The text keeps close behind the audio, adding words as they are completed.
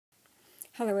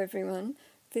Hello everyone,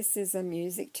 this is a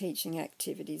music teaching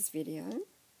activities video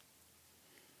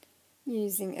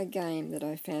using a game that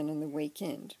I found on the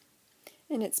weekend,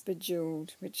 and it's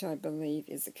Bejeweled, which I believe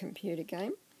is a computer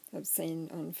game. I've seen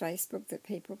on Facebook that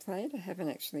people play it. I haven't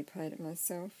actually played it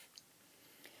myself,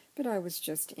 but I was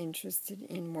just interested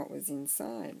in what was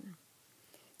inside.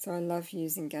 So I love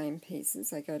using game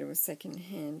pieces. I go to a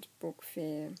second-hand book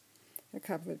fair a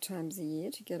couple of times a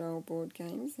year to get old board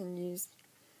games and use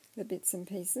the bits and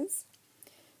pieces.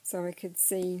 So I could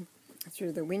see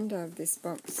through the window of this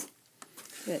box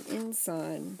that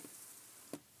inside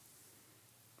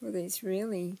were these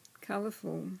really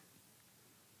colourful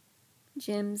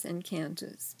gems and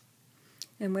counters.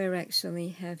 And we're actually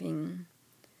having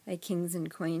a Kings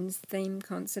and Queens theme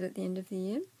concert at the end of the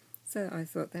year, so I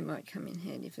thought they might come in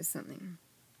handy for something.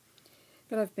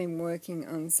 But I've been working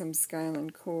on some scale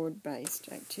and chord based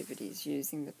activities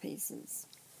using the pieces.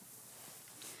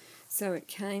 So it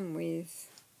came with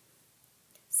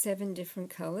 7 different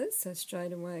colours, so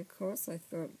straight away, of course, I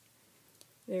thought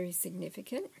very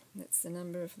significant. That's the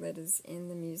number of letters in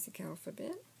the music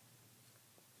alphabet.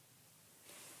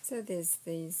 So there's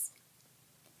these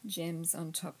gems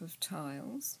on top of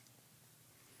tiles,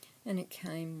 and it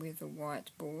came with a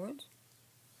white board,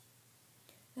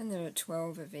 and there are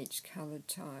 12 of each coloured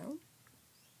tile.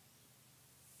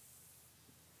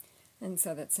 And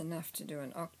so that's enough to do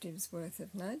an octave's worth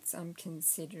of notes. I'm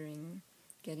considering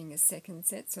getting a second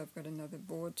set, so I've got another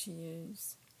board to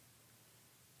use,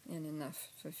 and enough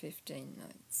for 15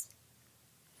 notes.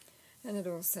 And it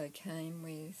also came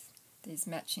with these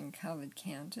matching coloured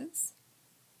counters,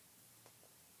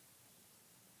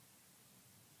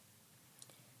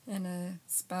 and a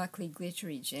sparkly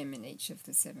glittery gem in each of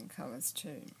the 7 colours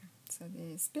too, so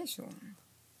they're special.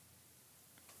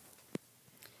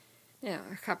 Now,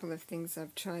 a couple of things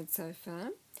I've tried so far.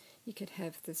 You could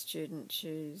have the student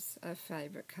choose a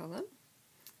favourite colour.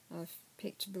 I've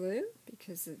picked blue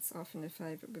because it's often a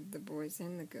favourite with the boys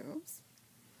and the girls.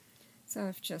 So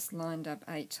I've just lined up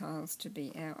 8 tiles to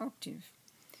be our octave.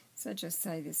 So just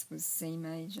say this was C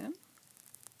major.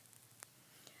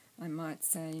 I might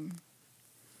say,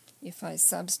 if I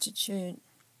substitute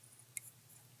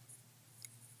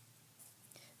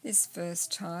this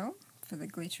first tile for the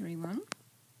glittery one,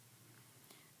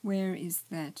 where is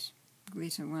that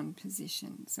glitter 1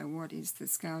 position? So what is the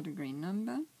scale degree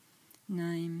number,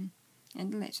 name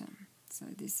and letter? So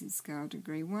this is scale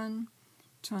degree 1,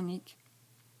 tonic,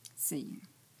 C.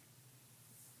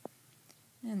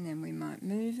 And then we might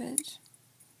move it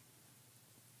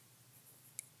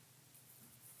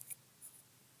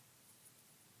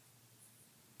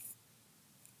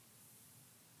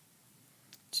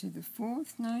to the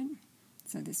 4th note.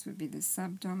 So this would be the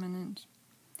subdominant,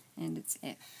 and it's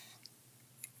F.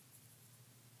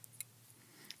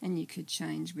 And you could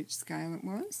change which scale it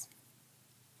was.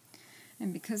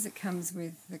 And because it comes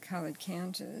with the coloured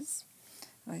counters,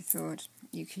 I thought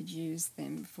you could use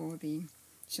them for the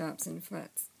sharps and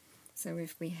flats. So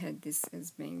if we had this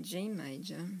as being G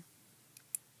major,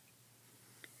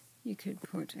 you could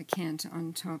put a counter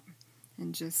on top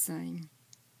and just say,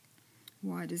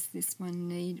 why does this one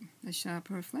need a sharp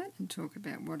or a flat, and talk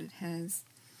about what it has.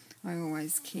 I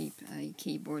always keep a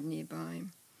keyboard nearby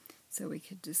so we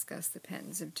could discuss the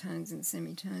patterns of tones and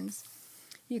semitones.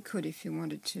 You could, if you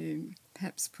wanted to,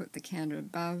 perhaps put the counter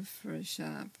above for a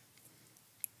sharp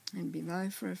and below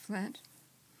for a flat,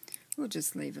 or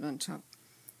just leave it on top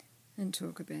and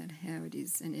talk about how it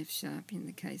is an F sharp in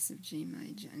the case of G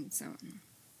major and so on.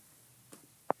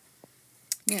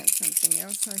 Now, something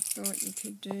else I thought you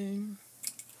could do.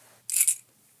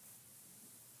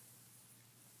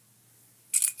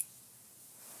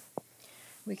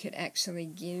 We could actually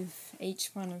give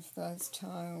each one of those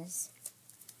tiles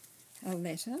a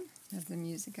letter of the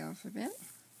music alphabet.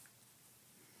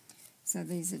 So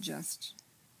these are just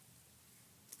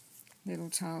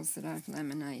little tiles that I've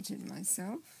laminated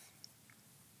myself.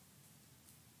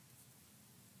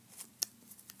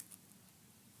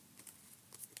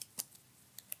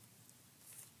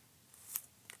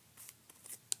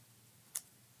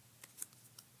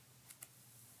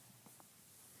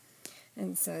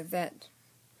 And so that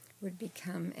would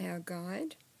become our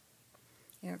guide,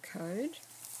 our code.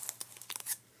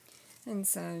 And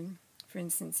so, for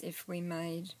instance, if we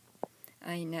made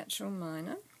a natural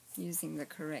minor using the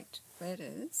correct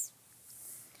letters,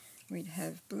 we'd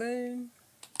have blue,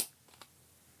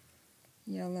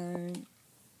 yellow,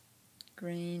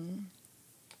 green,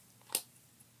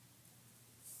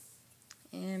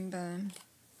 amber,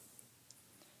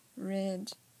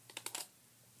 red,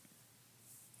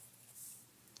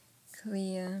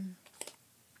 clear,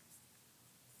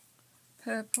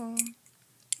 purple,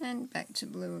 And back to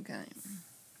blue again.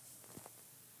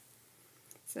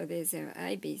 So there's our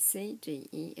A, B, C, D,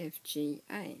 E, F, G,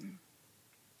 A.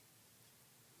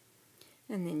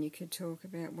 And then you could talk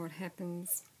about what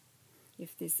happens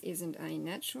if this isn't A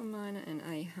natural minor and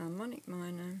A harmonic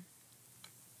minor.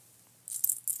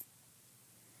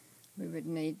 We would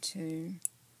need to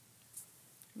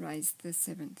raise the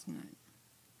 7th note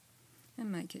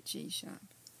and make it G sharp.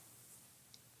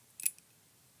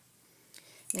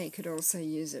 Now you could also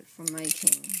use it for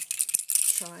making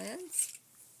triads.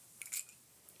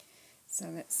 So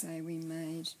let's say we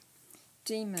made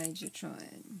D major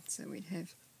triad. So we'd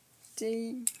have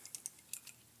D,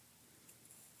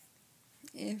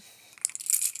 F,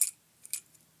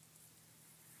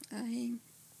 A,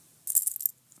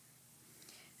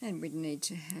 and we'd need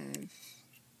to have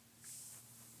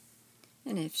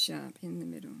an F sharp in the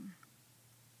middle.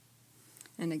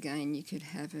 And again, you could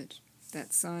have it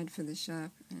that side for the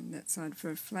sharp and that side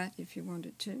for a flat if you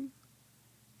wanted to.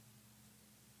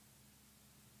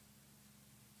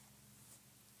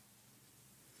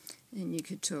 And you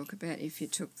could talk about if you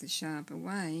took the sharp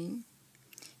away,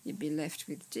 you'd be left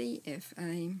with D, F,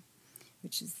 A,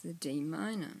 which is the D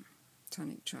minor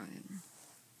tonic triad.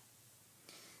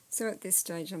 So at this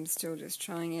stage I'm still just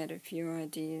trying out a few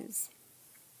ideas,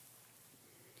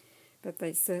 but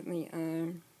they certainly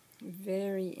are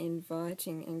very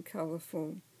inviting and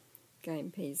colourful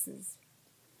game pieces.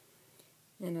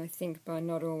 And I think by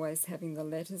not always having the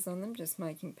letters on them, just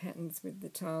making patterns with the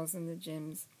tiles and the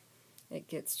gems, it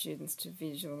gets students to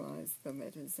visualise the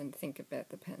letters and think about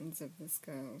the patterns of the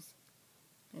scales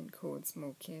and chords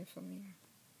more carefully.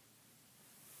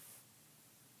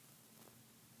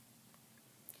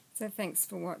 So thanks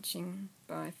for watching.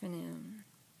 Bye for now.